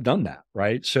have done that,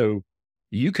 right? So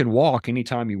you can walk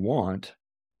anytime you want.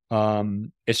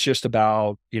 It's just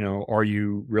about, are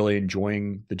you really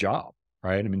enjoying the job,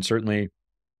 right? I mean, certainly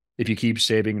if you keep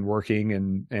saving and working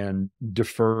and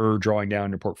defer drawing down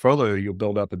your portfolio, you'll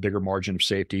build up a bigger margin of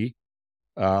safety,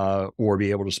 or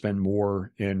be able to spend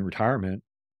more in retirement.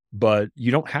 But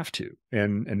you don't have to,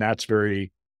 and that's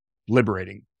very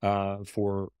liberating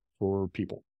for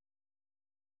people.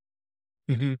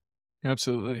 Hmm.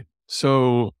 Absolutely.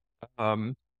 So,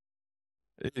 um,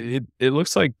 it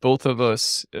looks like both of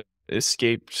us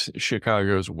escaped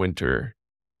Chicago's winter.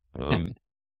 Um,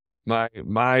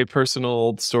 my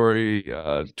personal story,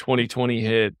 2020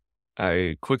 hit.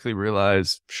 I quickly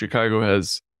realized Chicago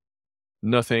has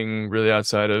nothing really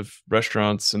outside of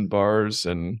restaurants and bars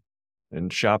and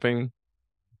shopping.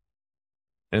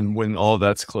 And when all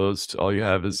that's closed, all you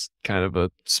have is kind of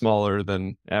a smaller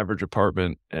than average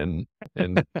apartment and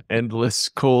endless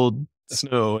cold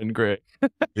snow and gray.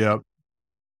 Yep.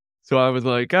 So I was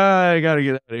like, I gotta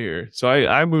get out of here. So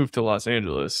I moved to Los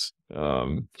Angeles,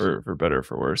 for better or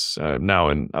for worse.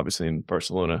 Now obviously in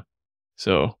Barcelona.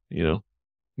 So,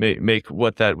 make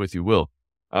what that with you will.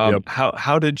 Yep.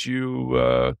 How did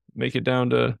you make it down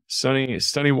to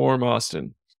sunny warm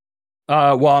Austin?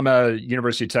 Well, I'm a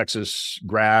University of Texas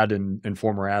grad and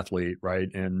former athlete, right?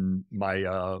 And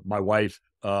my wife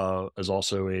is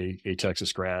also a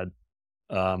Texas grad.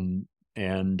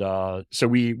 And so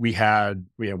we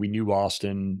knew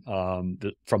Austin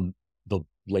from the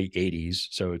late '80s,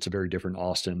 so it's a very different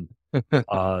Austin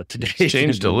It's today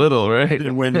changed a little, right?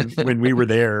 than when we were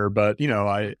there. But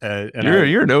I and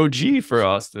You're an OG for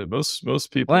Austin.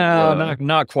 Most people, well,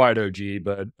 not quite OG,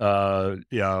 but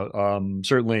yeah,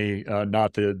 certainly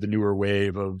not the newer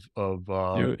wave of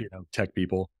you tech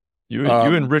people. you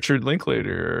and Richard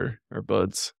Linklater are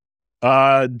buds.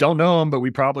 Don't know him, but we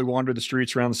probably wandered the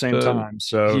streets around the same The time.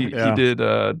 So he yeah. did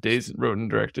wrote and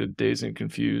directed Dazed and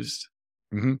Confused.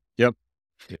 Yep.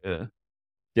 Yeah.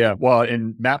 Yeah. Well,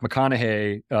 and Matt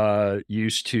McConaughey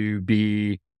used to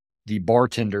be the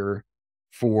bartender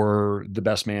for the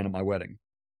best man at my wedding.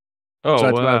 So Oh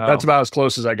that's wow. about as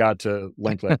close as I got to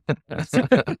Linklater.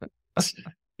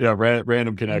 Yeah,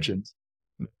 random connections.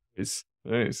 Nice,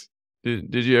 nice.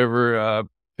 Did you ever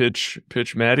pitch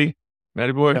Matty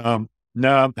boy? No,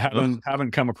 No?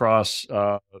 haven't come across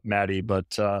Maddie,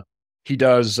 but he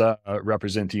does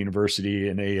represent the university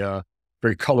in a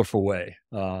very colorful way.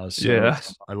 So Yeah.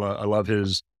 I love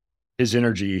his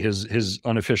energy. His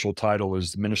unofficial title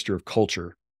is the Minister of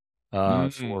Culture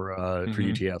Mm. for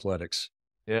Hmm. UT Athletics.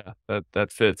 Yeah,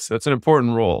 that fits. That's an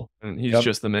important role, and he's Yep.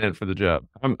 just the man for the job.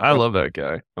 I Yep. love that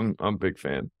guy. I'm a big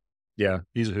fan. Yeah,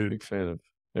 he's a hoot. Big fan of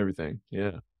everything.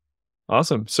 Yeah.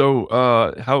 Awesome. So,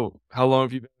 how long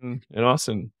have you been in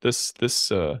Austin this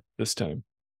time?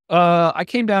 I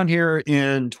came down here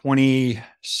in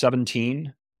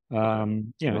 2017.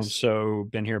 Nice. So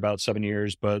been here about 7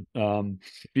 years, but I'm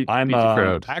Beat the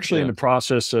crowd. actually in Yeah. the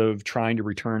process of trying to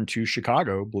return to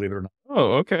Chicago, believe it or not.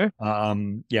 Oh, okay.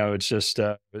 It's just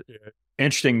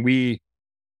interesting. We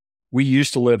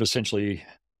used to live essentially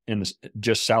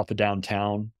just south of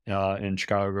downtown in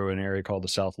Chicago, an area called the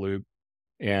South Loop,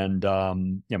 and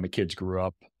my kids grew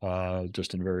up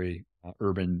just in a very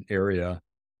urban area,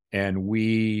 and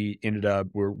we ended up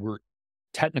we're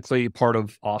technically part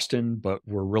of Austin, but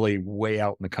we're really way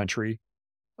out in the country,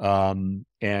 and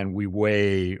we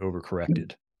way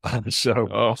overcorrected. So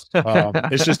Oh.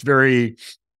 it's just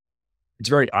it's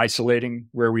very isolating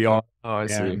where we Oh, are. I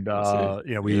see. And I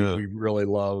see. we Yeah. really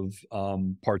love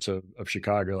parts of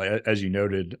Chicago. As you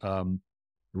noted,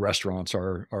 restaurants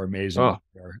are amazing Oh, up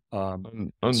there.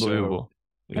 And so, unbelievable.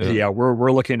 Yeah. yeah,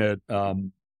 we're looking at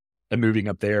moving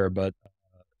up there. But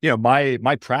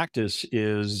my practice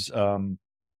is,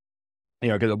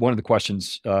 because one of the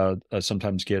questions I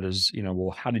sometimes get is,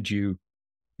 well, how did you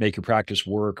make your practice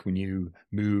work when you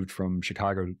moved from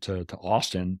Chicago to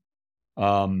Austin?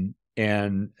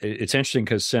 And it's interesting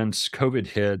because since COVID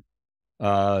hit,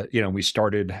 we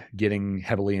started getting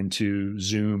heavily into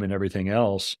Zoom and everything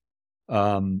else.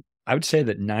 I would say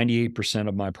that 98%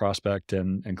 of my prospect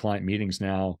and client meetings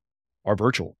now are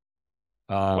virtual.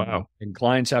 Wow. And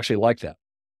clients actually like that.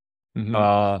 Hmm.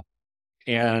 Uh,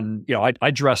 and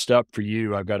I dressed up for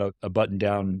you. I've got a button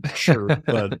down shirt,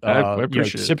 but I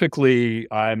appreciate it. typically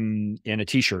I'm in a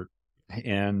t-shirt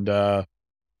and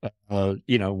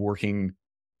working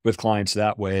with clients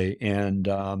that way. And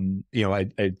I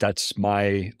that's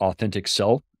my authentic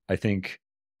self. I think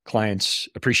clients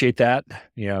appreciate that.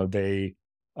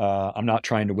 I'm not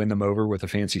trying to win them over with a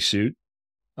fancy suit.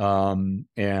 And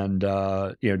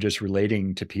just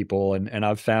relating to people. And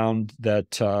I've found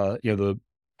that the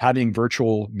having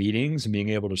virtual meetings and being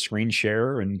able to screen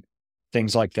share and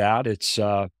things like that,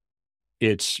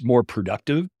 it's more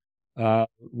productive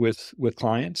with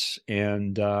clients.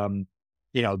 And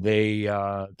they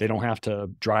don't have to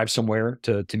drive somewhere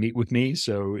to meet with me,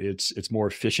 so it's more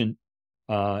efficient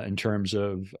in terms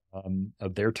of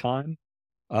their time.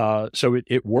 So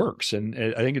it works, and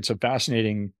I think it's a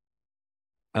fascinating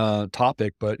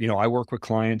topic. But I work with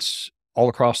clients all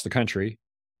across the country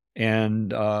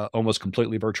and almost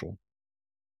completely virtual.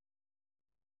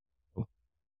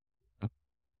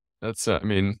 That's, I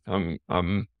mean,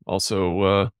 I'm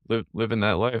also, living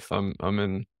that life. I'm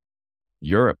in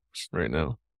Europe right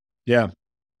now. Yeah.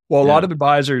 Well, a lot Yeah. of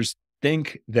advisors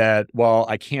think that, well,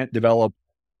 I can't develop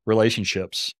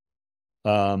relationships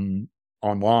um,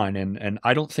 online, and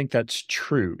I don't think that's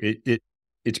true.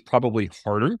 It's probably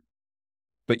harder,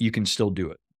 but you can still do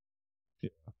it. Yeah.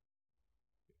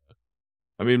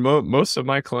 I mean, most of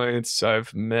my clients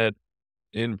I've met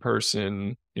in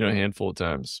person, a handful of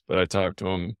times, but I talk to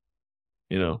them,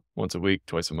 once a week,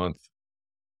 twice a month.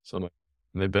 So and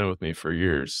they've been with me for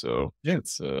years. So Yeah.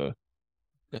 it's,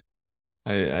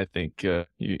 I think,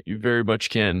 you very much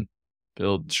can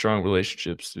build strong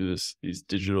relationships through these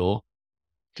digital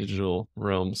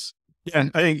realms. Yeah,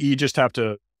 I think you just have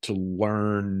to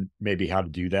learn maybe how to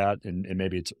do that, and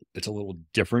maybe it's a little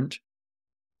different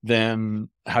than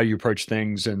how you approach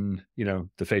things in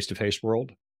the face to face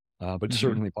world, but it's Mhm.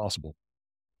 certainly possible.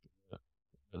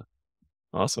 Yeah.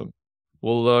 Awesome.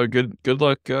 Well, good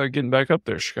luck, getting back up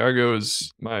there. Chicago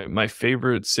is my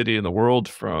favorite city in the world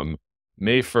from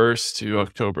May 1st to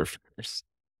October 1st.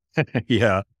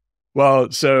 Yeah. Well,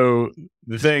 so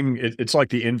the thing it's like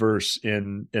the inverse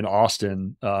in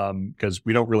Austin, because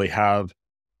we don't really have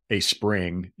a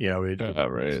spring. It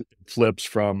Right. flips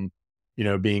from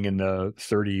being in the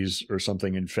 30s or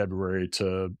something in February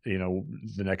to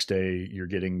the next day you're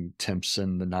getting temps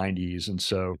in the 90s. And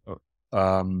so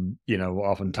Oh,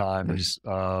 oftentimes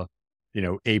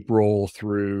April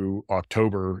through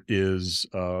October is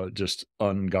just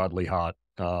ungodly hot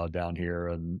down here.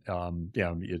 And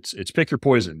yeah, it's pick your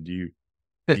poison. Do you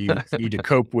need to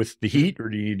cope with the heat, or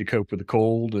do you need to cope with the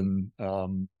cold? And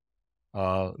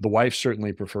the wife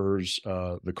certainly prefers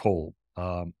the cold.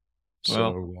 well,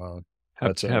 So happy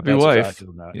that's a wife, factor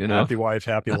in that. you know? Happy wife,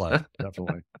 happy life.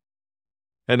 Definitely.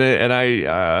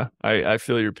 I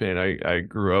feel your pain. I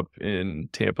grew up in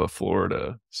Tampa,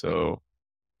 Florida, so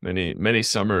many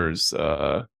summers,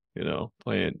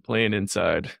 playing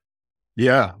inside.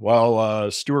 Yeah.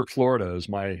 Well, Stuart, Florida is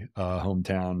my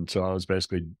hometown, so I was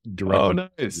basically Oh, directly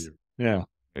to nice. you. Yeah.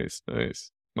 Nice,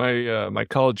 nice. My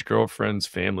college girlfriend's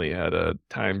family had a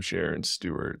timeshare in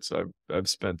Stewart, so I've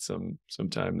spent some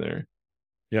time there.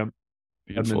 Yeah.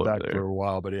 I've been Beautiful up back for there. a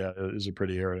while, but yeah, it is a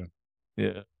pretty area.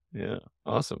 Yeah, yeah,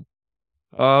 awesome.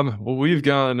 Well, we've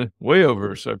gone way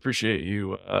over, so I appreciate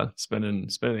you spending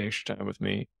extra time with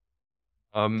me.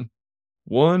 Um,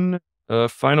 one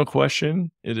final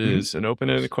question. It Mhm. is an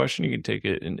open-ended question. You can take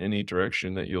it in any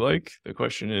direction that you like. The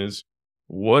question is,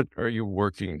 what are you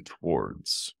working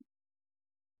towards?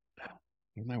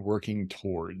 What am I working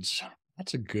towards?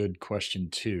 That's a good question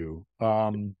too.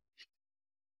 I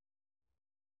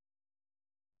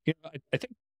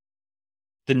think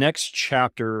the next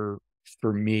chapter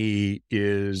for me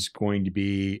is going to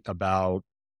be about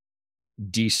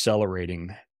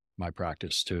decelerating my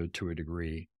practice to a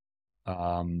degree.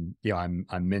 I'm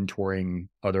mentoring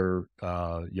other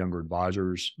younger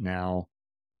advisors now,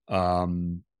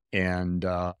 and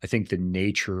I think the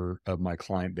nature of my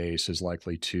client base is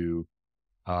likely to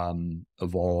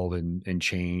evolve and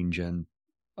change. And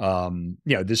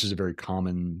This is a very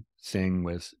common thing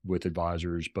with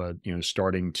advisors, but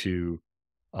starting to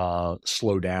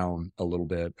slow down a little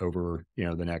bit over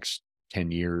the next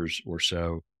 10 years or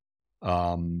so,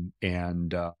 and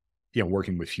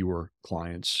working with fewer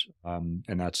clients,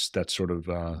 and that's sort of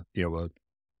the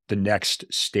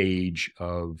next stage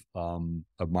of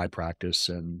my practice,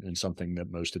 and something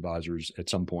that most advisors at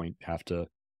some point have to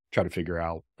try to figure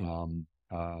out.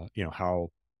 How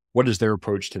what is their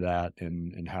approach to that,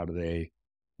 and how do they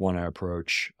want to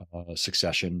approach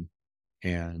succession,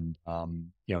 and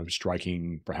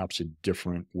striking perhaps a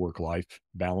different work-life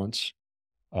balance,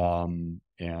 and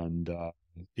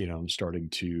starting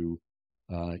to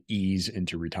ease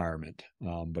into retirement.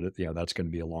 But that's going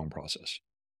to be a long process.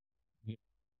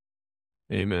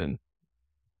 Amen.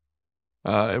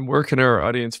 And where can our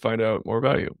audience find out more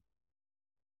about you?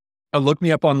 Look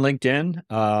me up on LinkedIn,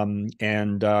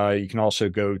 and you can also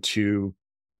go to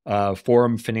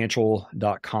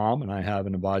forumfinancial.com, and I have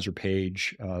an advisor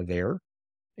page there,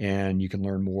 and you can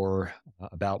learn more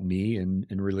about me in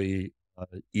really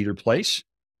either place,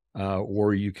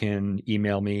 or you can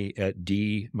email me at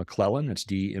dmcclellan, that's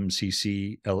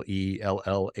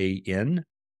DMCCLELLAN,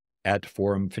 at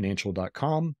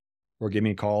forumfinancial.com, or give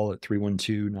me a call at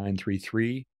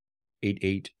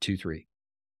 312-933-8823.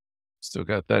 Still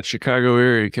got that Chicago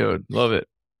area code. Love it.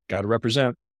 Got to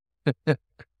represent.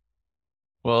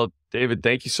 Well, David,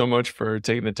 thank you so much for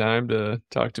taking the time to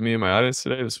talk to me and my audience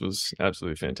today. This was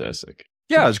absolutely fantastic.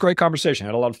 Yeah, it was a great conversation.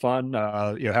 Had a lot of fun.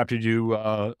 Happy to do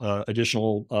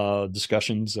additional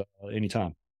discussions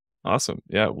anytime. Awesome.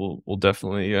 Yeah, we'll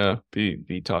definitely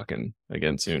be talking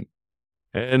again soon.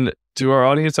 And to our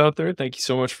audience out there, thank you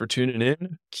so much for tuning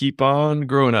in. Keep on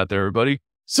growing out there, everybody.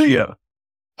 See ya.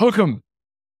 Hook 'em.